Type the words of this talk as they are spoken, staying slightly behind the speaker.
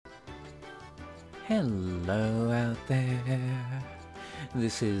Hello out there.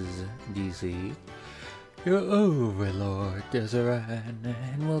 This is DZ, your overlord Deseret,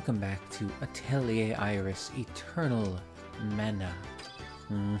 and welcome back to Atelier Iris Eternal Mana.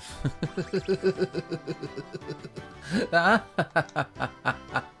 I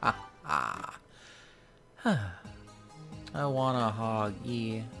want a hog,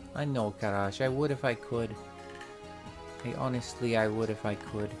 yeah. I know, Karash. I would if I could. I would if I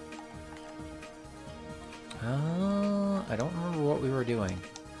could. I don't remember what we were doing.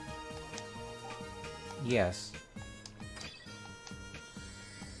 Yes.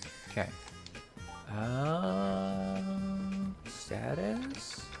 Okay.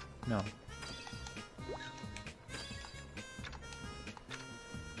 Status? No.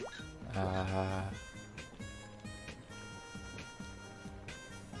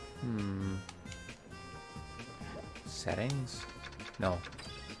 Settings? No.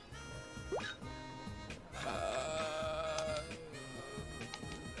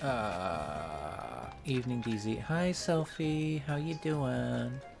 Evening DZ. Hi, Selfie. How you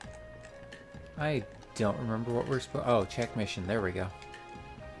doing? I don't remember what we're supposed... Oh, check mission. There we go.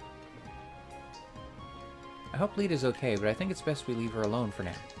 I hope Lita's okay, but I think it's best we leave her alone for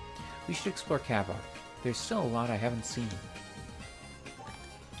now. We should explore Kava. There's still a lot I haven't seen.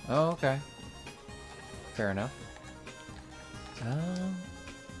 Oh, okay. Fair enough.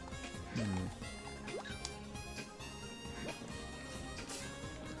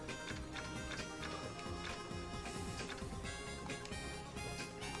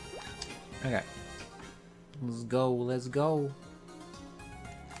 Okay. Let's go, let's go.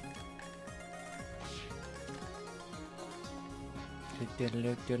 Kid,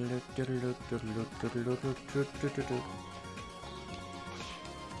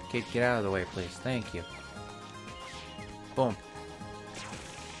 get out of the way, please. Thank you. Boom.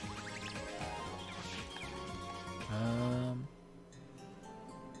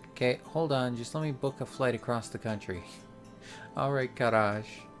 Okay, hold on. Just let me book a flight across the country. Alright, Karash.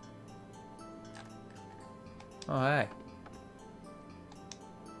 Oh, hey.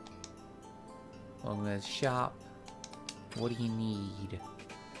 Welcome to the shop. What do you need?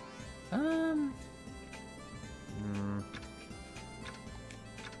 I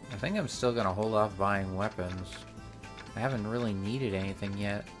think I'm still gonna hold off buying weapons. I haven't really needed anything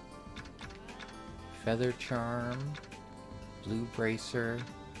yet. Feather Charm. Blue Bracer.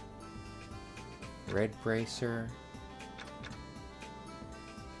 Red Bracer.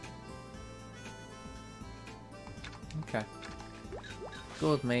 Okay.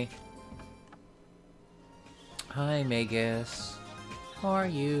 Go with me. Hi, Magus. How are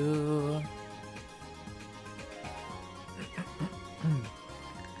you?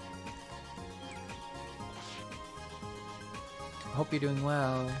 Hope you're doing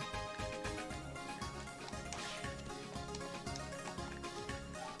well.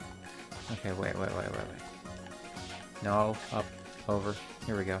 Okay, wait. No, up, over.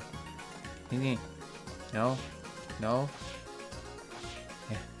 Here we go. No. No?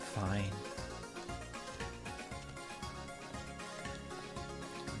 Yeah, fine.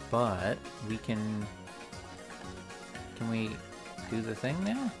 But we can... Can we do the thing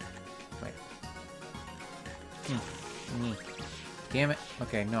now? Wait. Damn it.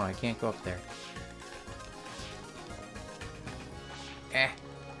 Okay, no, I can't go up there.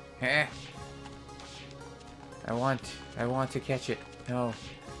 I want to catch it. No.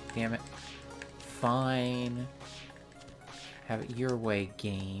 Damn it. Fine. Have it your way,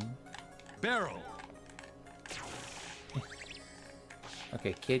 game. Barrel.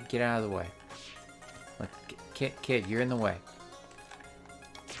 Okay, kid, get out of the way. Look, kid, you're in the way.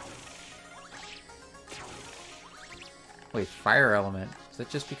 Wait, fire element. Is that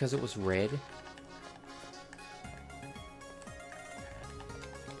just because it was red?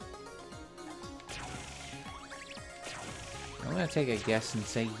 I'm gonna take a guess and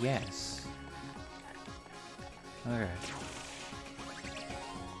say yes. Alright.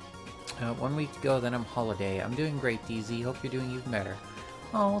 1 week to go, then I'm holiday. I'm doing great, DZ. Hope you're doing even better.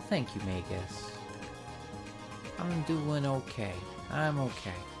 Oh, thank you, Magus. I'm doing okay. I'm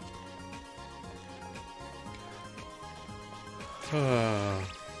okay.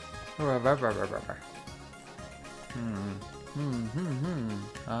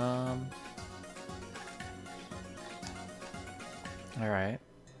 Alright.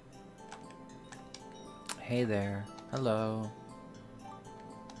 Hey there. Hello.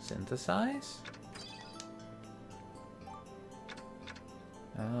 Synthesize?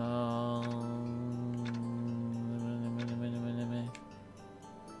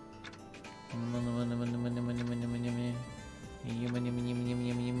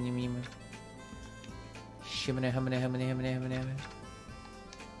 shimmin' hummin' hummin' hummin' hummin' hummin'.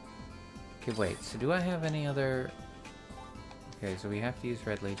 Okay, wait. So do I have any other... Okay, so we have to use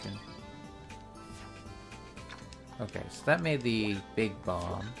Red Legion. Okay, so that made the big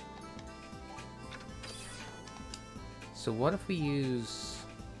bomb. So what if we use...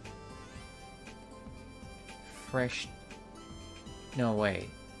 Fresh... No, wait.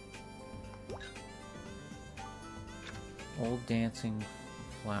 Old dancing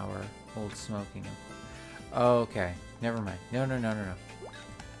flower. Old smoking. Oh, okay. Never mind. No.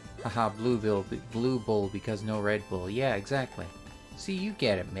 Haha, blue bull because no red bull. Yeah, exactly. See, you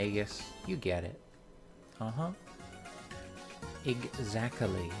get it, Magus. You get it. Uh-huh.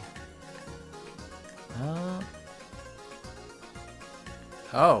 Exactly.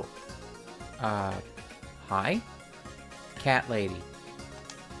 Oh. Hi? Cat lady.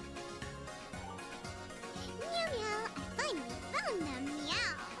 Meow meow, I finally found them,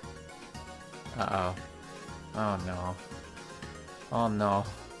 meow. Uh-oh. Oh no. Oh no.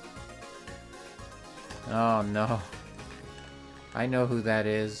 Oh no. I know who that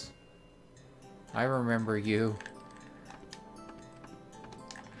is. I remember you.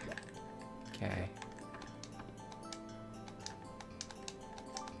 Okay.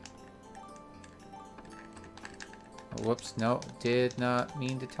 Oh, whoops, no, did not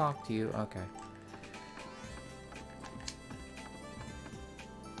mean to talk to you. Okay.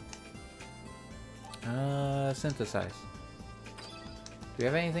 Synthesize. Do we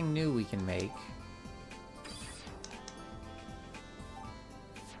have anything new we can make?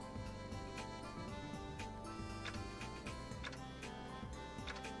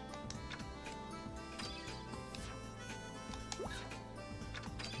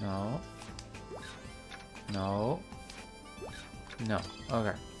 No. No. No.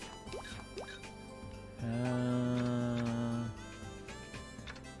 Okay.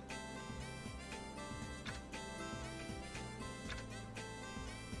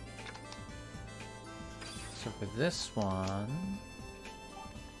 So for this one,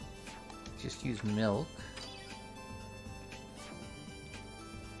 just use milk.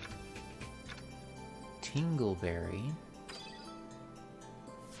 Tingleberry.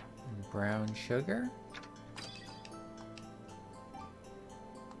 And brown sugar.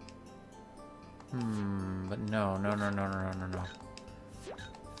 But no.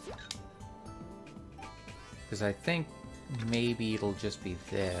 Because I think maybe it'll just be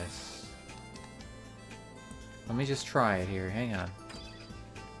this. Let me just try it here. Hang on.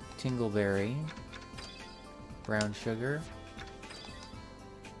 Tingleberry. Brown sugar.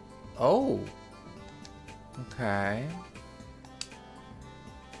 Oh! Okay.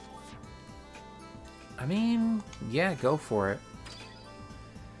 I mean, yeah, go for it.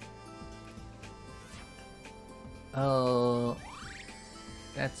 Oh,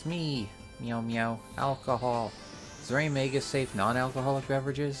 that's me. Meow meow. Alcohol. Is there any Magus safe non-alcoholic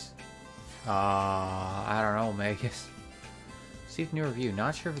beverages? I don't know, Magus. Received new review.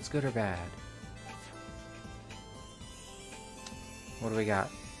 Not sure if it's good or bad. What do we got?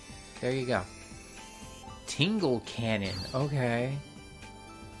 There you go. Tingle Cannon. Okay.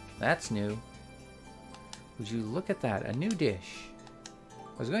 That's new. Would you look at that? A new dish.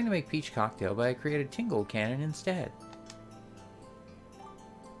 I was going to make peach cocktail, but I created Tingle Cannon instead.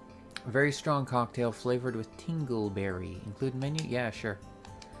 A very strong cocktail flavored with tingleberry. Include menu? Yeah, sure.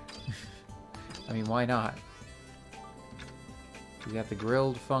 I mean, why not? We got the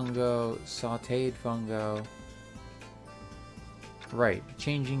grilled fungo, sauteed fungo. Right,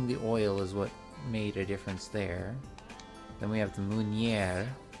 changing the oil is what made a difference there. Then we have the Meunière.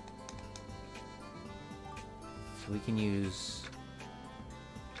 So we can use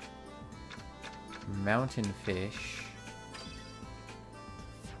mountain fish.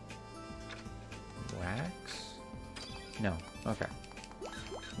 Wax? No. Okay.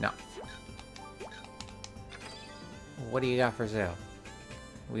 No. What do you got for sale?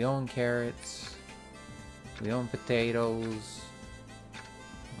 We own carrots. We own potatoes.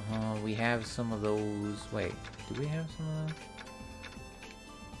 We have some of those. Wait, do we have some of those?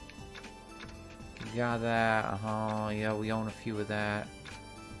 We got that. Yeah, we own a few of that.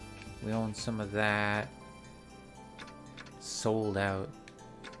 We own some of that. Sold out.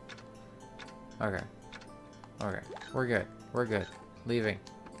 Okay. Okay. We're good. We're good. Leaving.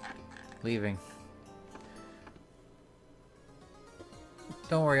 Leaving.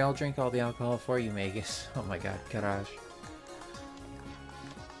 Don't worry, I'll drink all the alcohol for you, Magus. Oh my god, garage.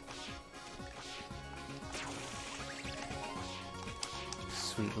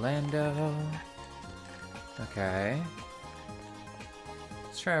 Sweet Lando. Okay.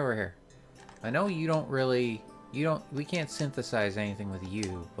 Let's try over here. I know you don't really... we can't synthesize anything with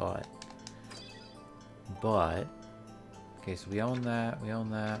you, but... But okay, so we own that. We own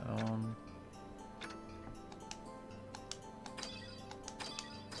that.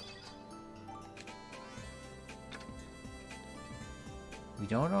 We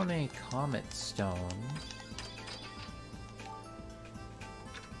don't own any Comet Stone.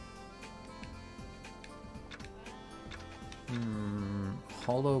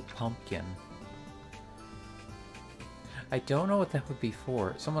 Hollow Pumpkin. I don't know what that would be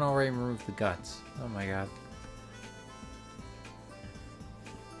for. Someone already removed the guts. Oh my god.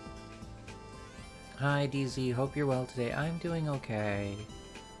 Hi DZ, hope you're well today. I'm doing okay.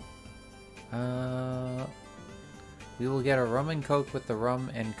 We will get a rum and coke with the rum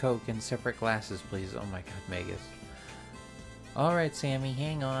and coke in separate glasses, please. Oh my god, Magus. Alright, Sammy,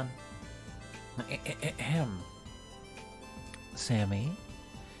 hang on. Ahem. Sammy?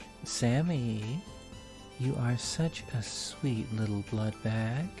 Sammy? You are such a sweet little blood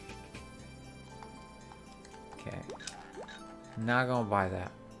bag. Okay. Not gonna buy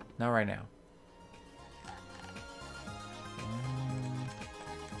that. Not right now.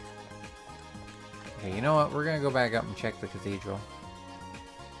 Okay, you know what? We're gonna go back up and check the cathedral.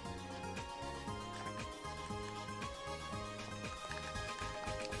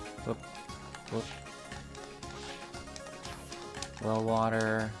 Whoop. Whoop. Well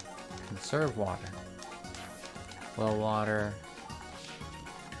water. Conserve water. Well water.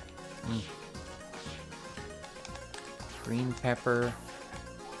 Green pepper.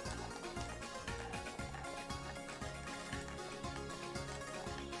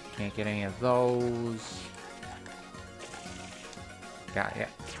 Can't get any of those. Got it.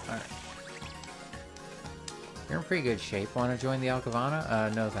 Alright. You're in pretty good shape. Want to join the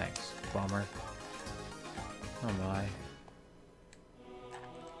Alcavana? No thanks. Bummer. Oh my.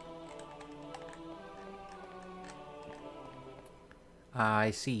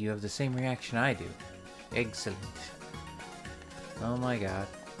 I see. You have the same reaction I do. Excellent. Oh my god.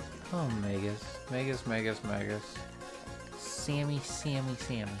 Oh, Magus. Magus, Magus, Magus. Sammy, Sammy,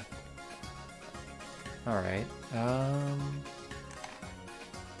 Sammy. Alright. Well,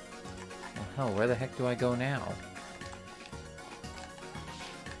 hell, where the heck do I go now?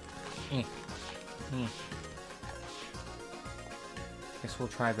 Guess we'll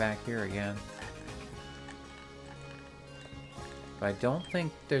try back here again. But I don't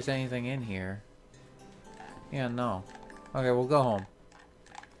think there's anything in here. Yeah, no. Okay, we'll go home.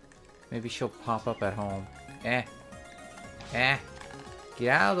 Maybe she'll pop up at home. Eh. Get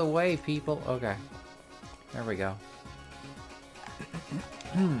out of the way, people. Okay. There we go.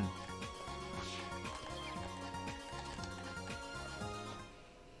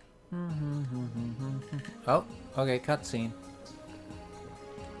 Oh, okay, cutscene.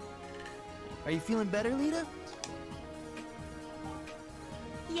 Are you feeling better, Lita?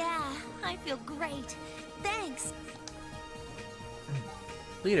 Yeah, I feel great. Thanks.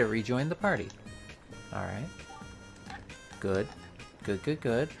 Lita rejoined the party. Alright. Good. Good, good,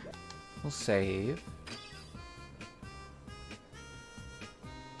 good. We'll save.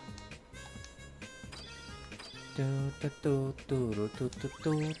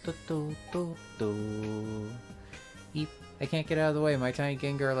 Eep. I can't get out of the way. My tiny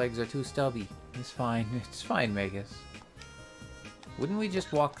Gengar legs are too stubby. It's fine. It's fine, Magus. Wouldn't we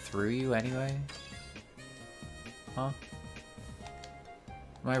just walk through you anyway? Huh?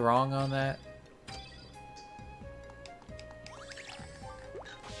 Am I wrong on that?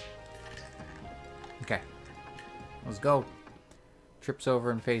 Okay. Let's go. Trips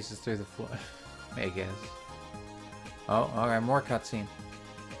over and faces through the floor. I guess. Oh, alright, more cutscene.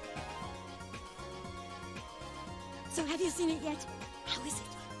 So have you seen it yet? How is it?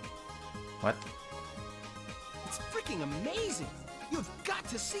 What? It's freaking amazing! You've got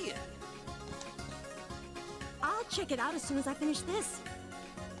to see it! I'll check it out as soon as I finish this.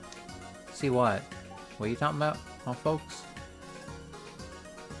 See what? What are you talking about, huh, folks?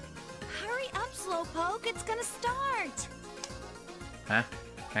 Hurry up, Slowpoke. It's gonna start. Huh?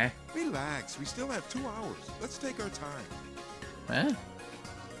 Huh? Relax, we still have 2 hours. Let's take our time. Huh?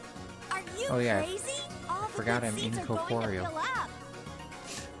 Are you Oh, yeah. crazy? All the Forgot good I'm seeds are going to incorporeal. fill up.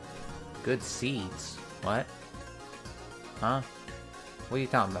 Good seeds. What? Huh? What are you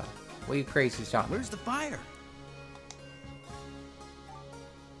talking about? What are you crazy talking about? Where's the fire?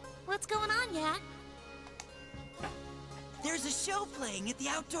 What's going on, Yak? There's a show playing at the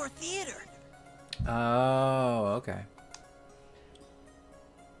outdoor theater. Oh, okay.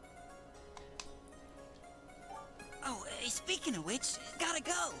 Oh, speaking of which, gotta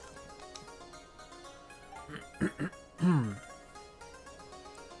go.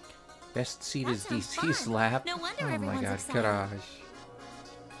 Best seat That is sounds DC's fun. lap. No wonder Oh my everyone's god, excited. garage.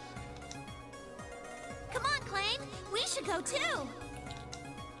 We should go too.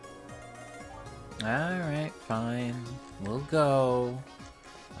 Alright, fine. We'll go.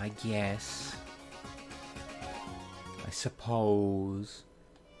 I guess. I suppose.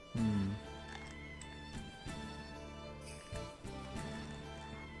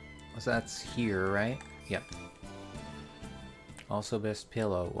 So that's here, right? Yep. Also best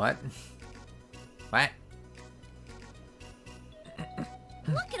pillow. What? What?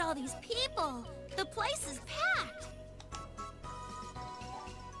 Look at all these people. The place is packed.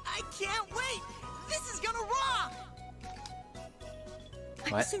 I can't wait! This is gonna rock!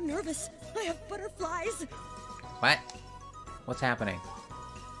 I'm What? so nervous. I have butterflies. What? What's happening?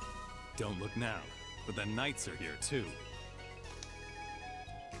 Don't look now, but the knights are here too.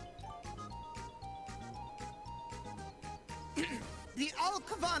 The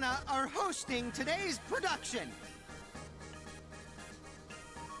Alchemy are hosting today's production.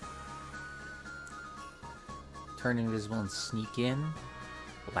 Turn invisible and sneak in.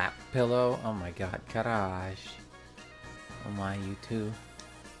 Lap pillow. Oh my god, Karash. Oh my, you two.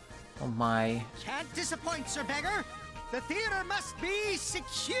 Oh my. Can't disappoint, Sir Beggar. The theater must be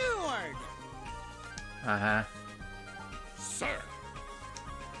secured. Uh-huh. Sir!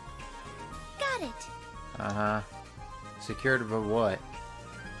 Got it. Uh-huh. Secured for what?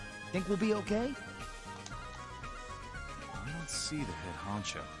 Think we'll be okay? I don't see the head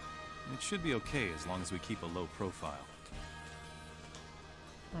honcho. It should be okay as long as we keep a low profile.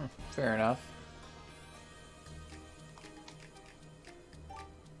 Fair enough.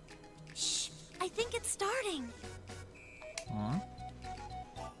 Shh. I think it's starting. Huh?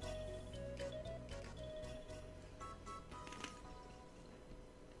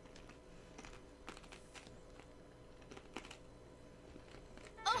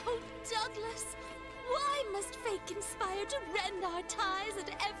 Oh, Douglas. Why must fate conspire to rend our ties at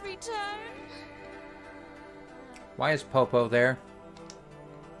every turn? Why is Popo there?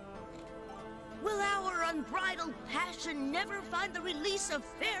 Will our unbridled passion never find the release of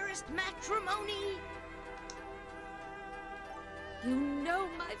fairest matrimony? You know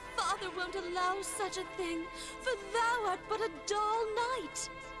my father won't allow such a thing, for thou art but a dull knight.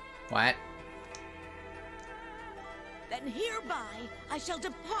 What? Then hereby I shall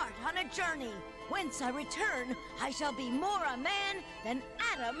depart on a journey. Whence I return, I shall be more a man than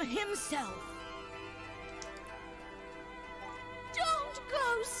Adam himself. Don't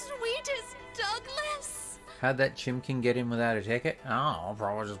go, sweetest Douglas. How'd that chimkin get in without a ticket? Oh,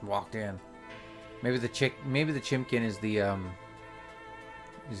 probably just walked in. Maybe the chimkin is the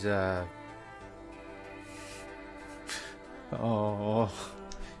oh,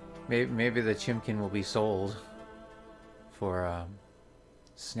 maybe the chimkin will be sold for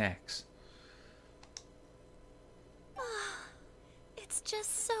snacks. It's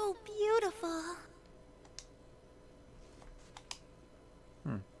just so beautiful.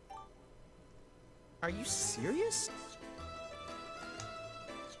 Are you serious?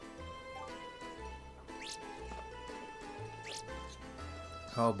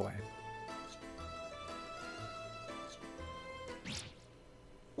 Oh boy.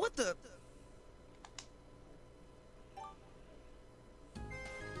 What the?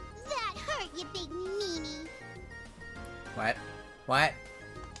 That hurt, you big meanie. What? What?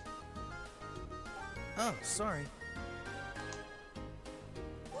 Oh, sorry.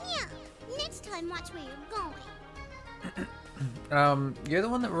 Yeah, next time watch where you're going. You're the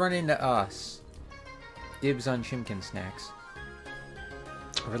one that run into us. Dibs on chimkin snacks.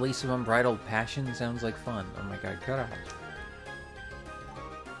 Release of Unbridled Passion sounds like fun. Oh my god, cut out.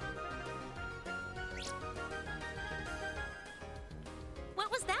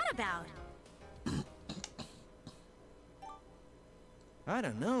 What was that about? I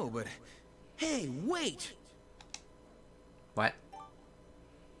don't know, but hey, wait! What?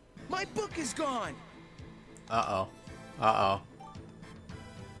 My book is gone. Uh-oh. Uh-oh.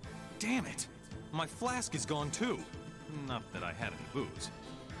 Damn it! My flask is gone too. Not that I had any booze.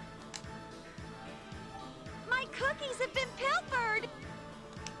 My cookies have been pilfered.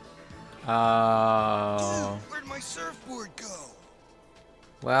 Oh. Dude, where'd my surfboard go?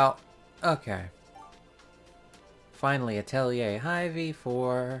 Well, okay. Finally, Atelier. Hi,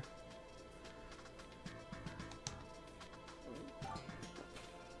 V4.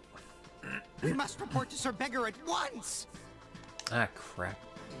 We must report to Sir Beggar at once. Ah, crap.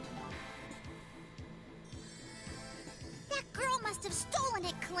 That girl must have stolen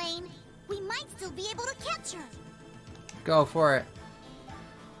it, Clane. We might still be able to catch her. Go for it.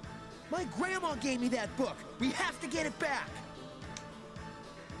 My grandma gave me that book. We have to get it back.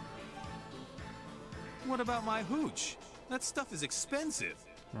 What about my hooch? That stuff is expensive.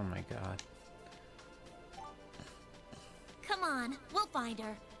 Oh my god. Come on, we'll find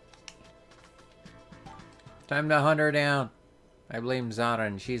her. Time to hunt her down. I blame Zana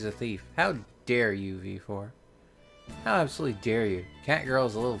and she's a thief. How dare you, V4? How absolutely dare you?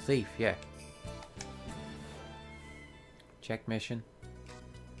 Catgirl's a little thief, yeah. Check mission.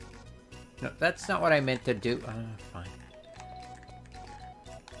 No, that's not what I meant to do. Fine.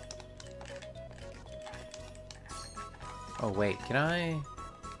 Oh, wait, can I...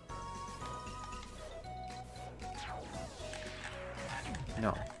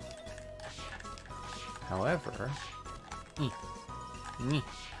 No. However...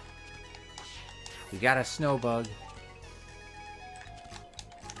 You got a snow bug.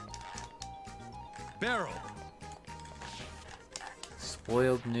 Barrel.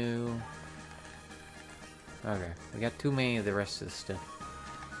 Spoiled new. Okay, we got too many of the rest of the stuff.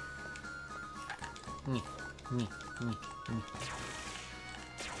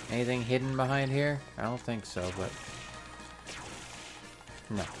 Anything hidden behind here? I don't think so, but...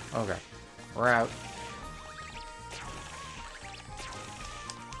 No. Okay. We're out.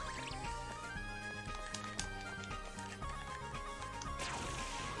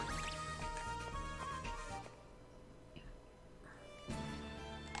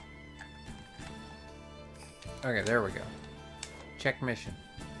 Okay, there we go. Check mission.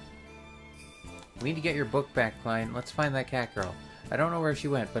 We need to get your book back, client. Let's find that cat girl. I don't know where she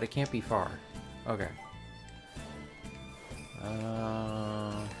went, but it can't be far. Okay.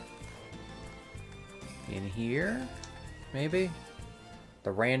 In here? Maybe?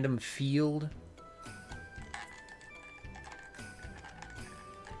 The random field?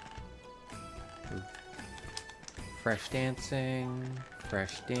 Ooh. Fresh dancing.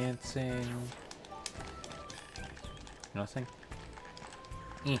 Fresh dancing. Nothing?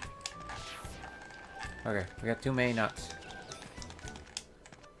 Okay, we got too many nuts.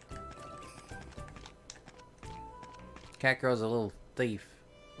 Catgirl's a little thief.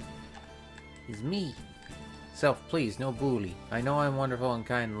 It's me. Self, please, no bully. I know I'm wonderful and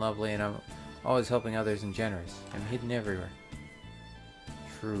kind and lovely, and I'm always helping others and generous. I'm hidden everywhere.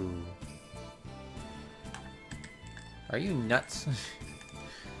 True. Are you nuts?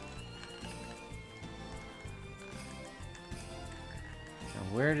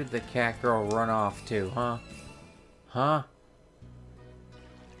 Where did the cat girl run off to, huh? Huh?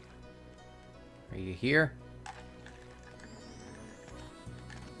 Are you here?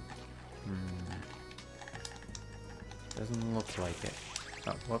 Doesn't look like it.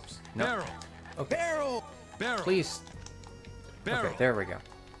 Oh, whoops. No. Barrel. Okay. Barrel! Barrel. Please. Barrel. Okay, there we go.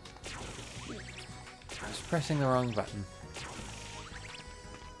 I was pressing the wrong button.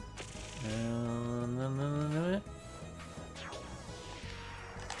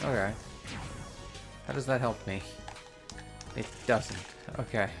 Okay. How does that help me? It doesn't.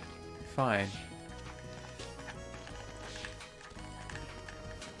 Okay. Fine.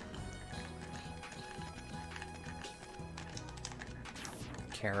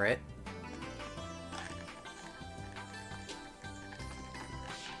 Carrot.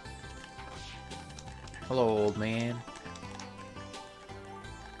 Hello, old man.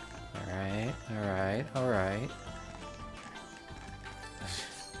 Alright, alright, alright.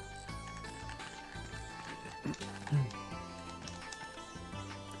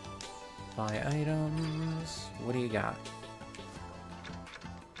 Buy items. What do you got?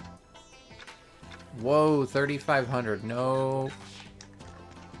 Whoa, 3,500. Nope.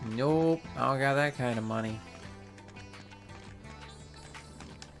 Nope. I don't got that kind of money.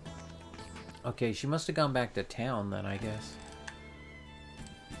 Okay, she must have gone back to town then, I guess.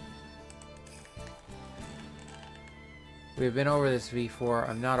 We've been over this V4.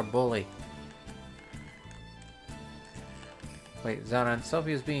 I'm not a bully. Wait, Zanan,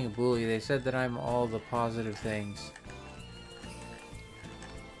 Sophia's being a bully. They said that I'm all the positive things.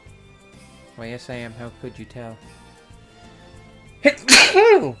 Well, yes I am. How could you tell?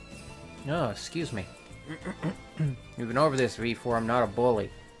 No, excuse me. We've been over this, V4. I'm not a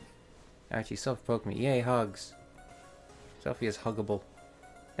bully. Actually, Sophie poked me. Yay, hugs. Sophia's huggable.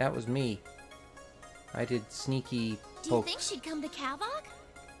 That was me. I did sneaky pokes. Do you think she'd come to Kavok?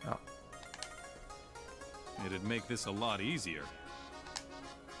 Oh. It'd make this a lot easier.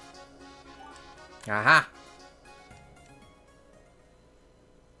 Aha!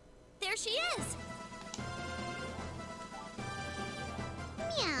 There she is!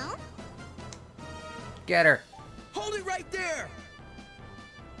 Meow. Get her! Hold it right there!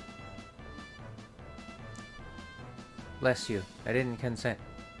 Bless you. I didn't consent.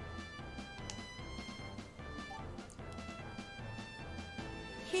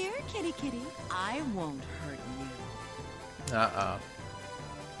 Here, kitty kitty. I won't hurt you. Uh-oh.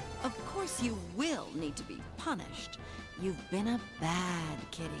 Of course course you will need to be punished. You've been a bad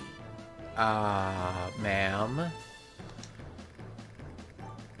kitty. Ma'am.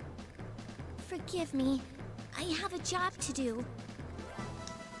 Forgive me. I have a job to do.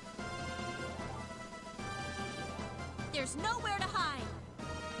 There's nowhere to hide.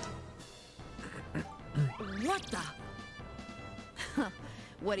 What the?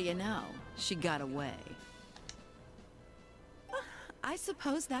 What do you know? She got away. I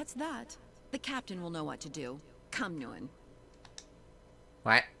suppose that's that. The captain will know what to do. Come, Nguyen.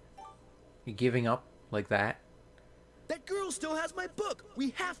 What? You giving up like that? That girl still has my book. We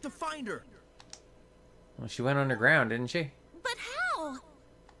have to find her. Well, she went underground, didn't she? But how?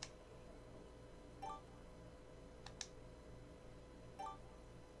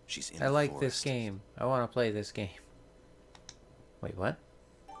 She's in I the like forest. this game. I want to play this game. Wait, what?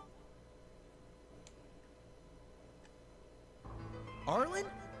 Arlen?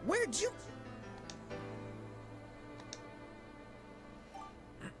 Where'd you...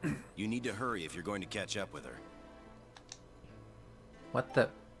 You need to hurry if you're going to catch up with her. What the?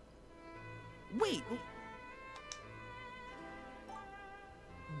 Wait.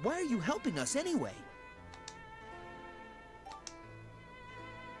 Why are you helping us anyway?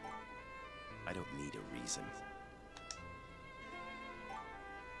 I don't need a reason.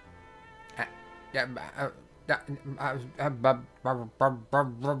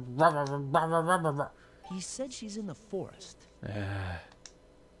 He said she's in the forest.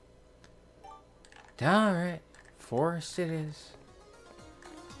 Alright. Forest it is.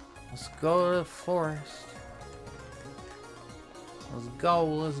 Let's go to the forest. Let's go,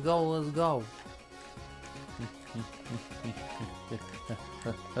 let's go, let's go.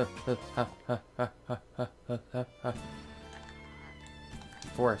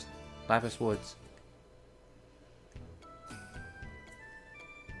 Forest. Lapis Woods.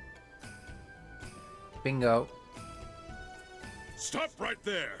 Bingo. Stop right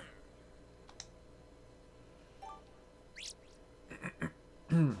there!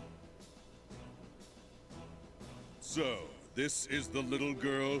 So, this is the little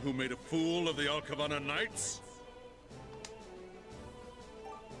girl who made a fool of the Alcavana Knights?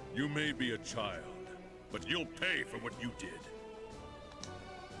 You may be a child, but you'll pay for what you did.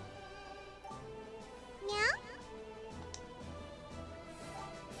 Yeah?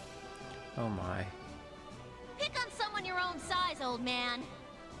 Oh my. Pick on someone your own size, old man.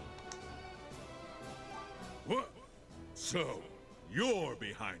 What? So, you're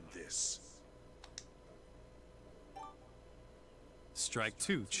behind this? Strike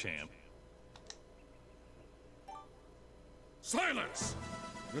two, champ. Silence!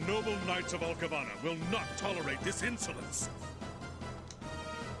 The noble knights of Alcavana will not tolerate this insolence.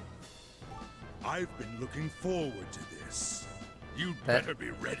 I've been looking forward to this. You'd better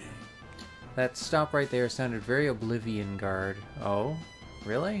be ready. That stop right there sounded very Oblivion Guard. Oh?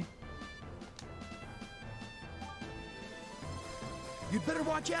 Really? You'd better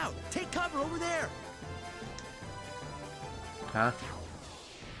watch out. Take cover over there. Huh?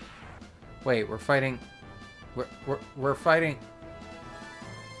 Wait, we're fighting... We're fighting...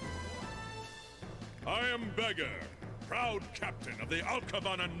 I am Beggar, proud captain of the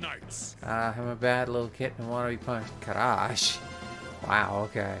Alcavana Knights. I'm a bad little kid and want to be punched. Karash. Wow,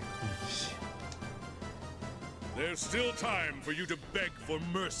 okay. There's still time for you to beg for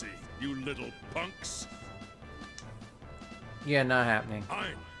mercy, you little punks. Yeah, not happening.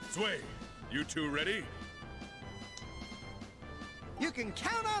 Hein, Sway, you two ready? You can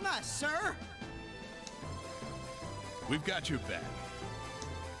count on us, sir. We've got your back.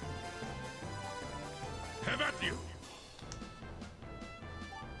 Have at you!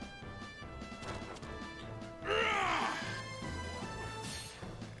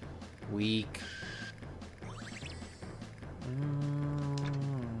 Weak.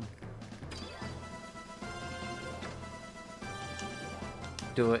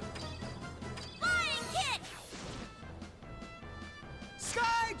 Do it. Flying kick!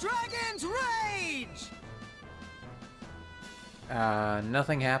 Sky Dragon's Rage!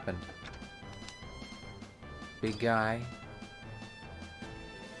 Nothing happened. Big guy.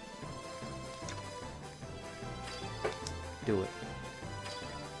 Do it.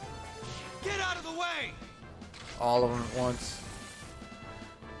 Get out of the way! All of them at once.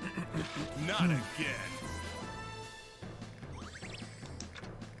 Not again.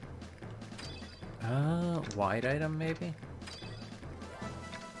 Wide item maybe?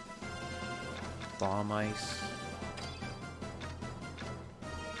 Bomb ice.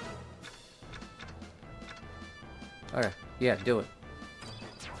 Okay, yeah, do it.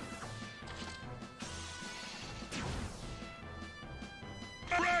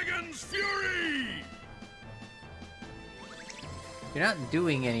 Dragon Dragon's Fury! You're not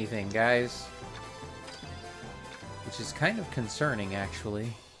doing anything, guys. Which is kind of concerning,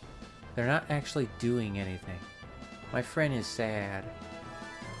 actually. They're not actually doing anything. My friend is sad.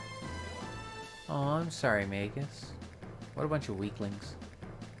 Oh, I'm sorry, Magus. What a bunch of weaklings.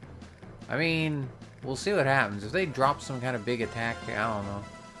 I mean, we'll see what happens. If they drop some kind of big attack, I don't know.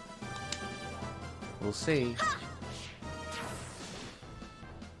 We'll see.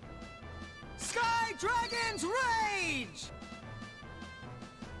 Sky Dragon's Rage!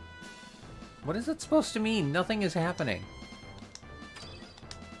 What is that supposed to mean? Nothing is happening.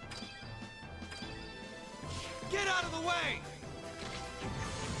 Get out of the way!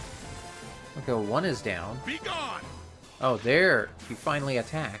 Okay, well, one is down. Be gone! Oh, there! He finally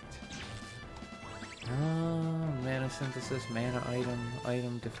attacked. Mana synthesis, mana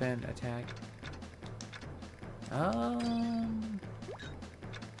item, defend, attack.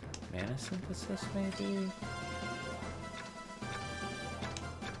 Mana synthesis, maybe?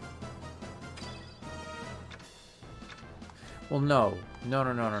 Well, no. No.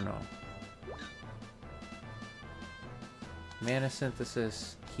 Mana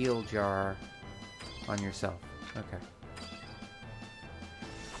synthesis, heal jar on yourself. Okay.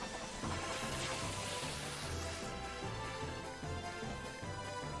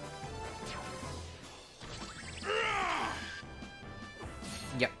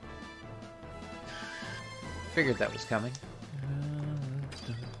 Yep. Figured that was coming.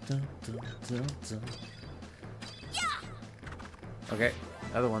 Okay,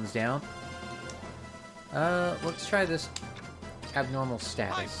 other one's down. Let's try this abnormal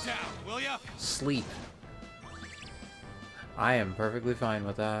status. Pipe down, will ya? Sleep. I am perfectly fine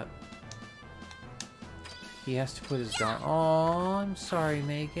with that. He has to put his down. Oh, I'm sorry,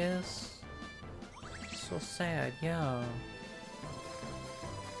 Magus. So sad, yeah.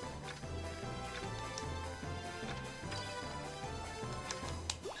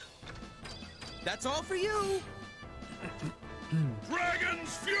 That's all for you!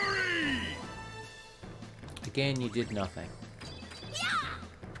 Dragon's Fury! Again, you did nothing.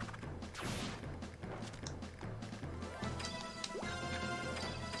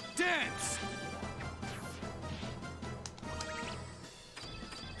 Dance!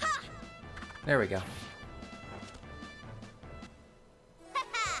 There we go.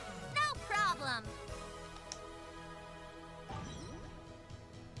 No problem.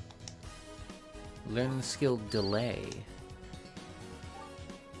 Learn the skill Delay.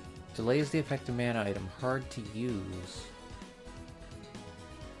 Delay is the effective mana item. Hard to use.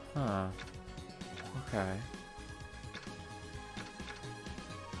 Huh. Okay.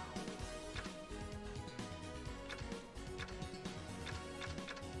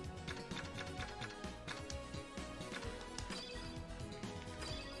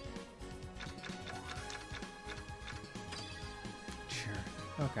 Sure.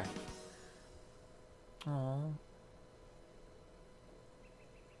 Okay. Oh.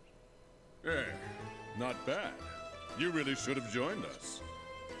 Hey, not bad. You really should have joined us.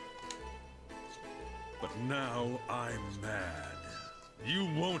 But now I'm mad. You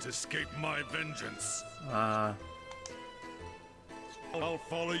won't escape my vengeance. I'll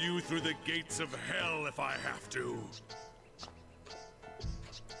follow you through the gates of hell if I have to.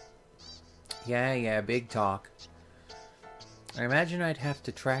 Yeah, big talk. I imagine I'd have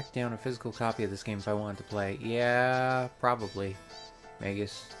to track down a physical copy of this game if I wanted to play. Yeah, probably.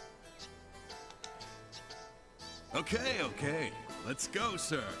 Magus. Okay. Let's go,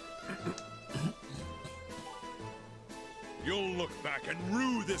 sir. You'll look back and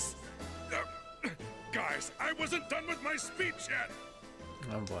rue this... Guys, I wasn't done with my speech yet!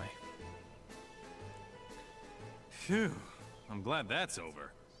 Oh boy. Phew. I'm glad that's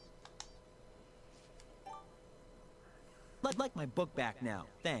over. I'd like my book back now,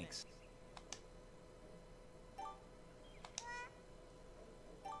 thanks.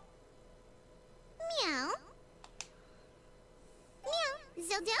 Meow. Meow.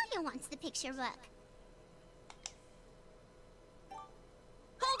 Zeldalia wants the picture book.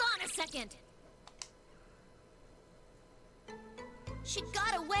 Hold on a second. She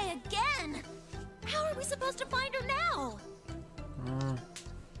got away again! How are we supposed to find her now?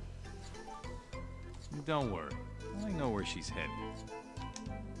 Don't worry. I know where she's headed.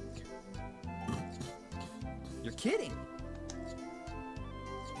 You're kidding.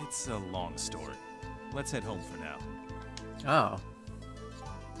 It's a long story. Let's head home for now. Oh.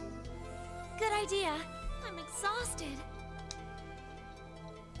 Good idea. I'm exhausted.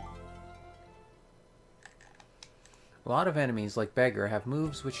 A lot of enemies, like Beggar, have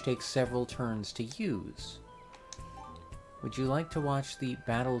moves which take several turns to use. Would you like to watch the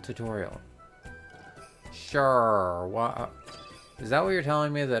battle tutorial? Sure. Is that what you're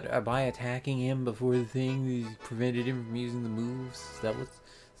telling me? That by attacking him before the thing, you prevented him from using the moves? Is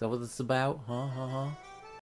that what it's about? Huh?